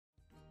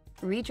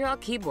Redraw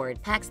Keyboard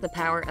packs the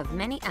power of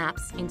many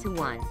apps into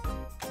one.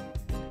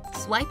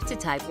 Swipe to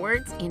type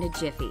words in a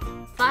jiffy.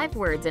 5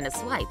 words in a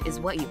swipe is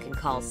what you can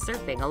call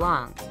surfing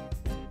along.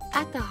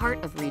 At the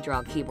heart of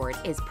Redraw Keyboard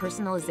is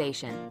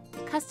personalization.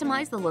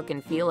 Customize the look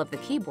and feel of the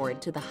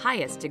keyboard to the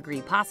highest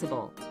degree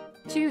possible.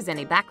 Choose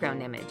any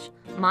background image.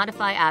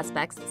 Modify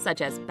aspects such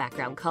as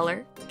background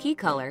color,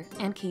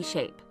 and key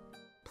shape.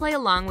 Play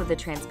along with the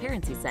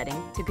transparency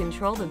setting to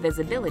control the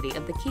visibility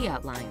of the key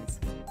outlines.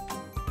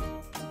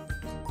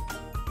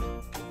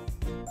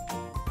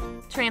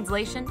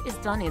 Translation is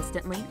done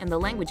instantly in the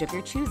language of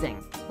your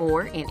choosing,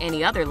 or in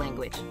any other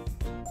language.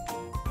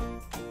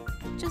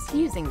 Just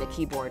using the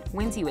keyboard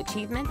wins you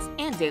achievements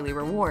and daily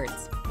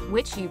rewards,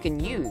 which you can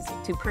use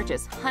to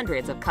purchase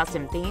hundreds of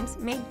custom themes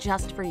made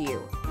just for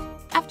you.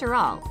 After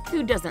all,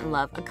 who doesn't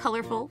love a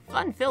colorful,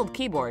 fun-filled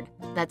keyboard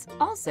that's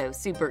also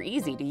super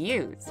easy to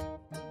use?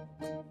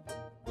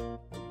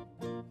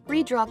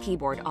 Redraw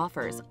Keyboard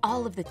offers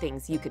all of the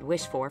things you could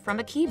wish for from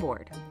a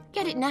keyboard.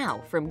 Get it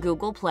now from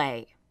Google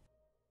Play.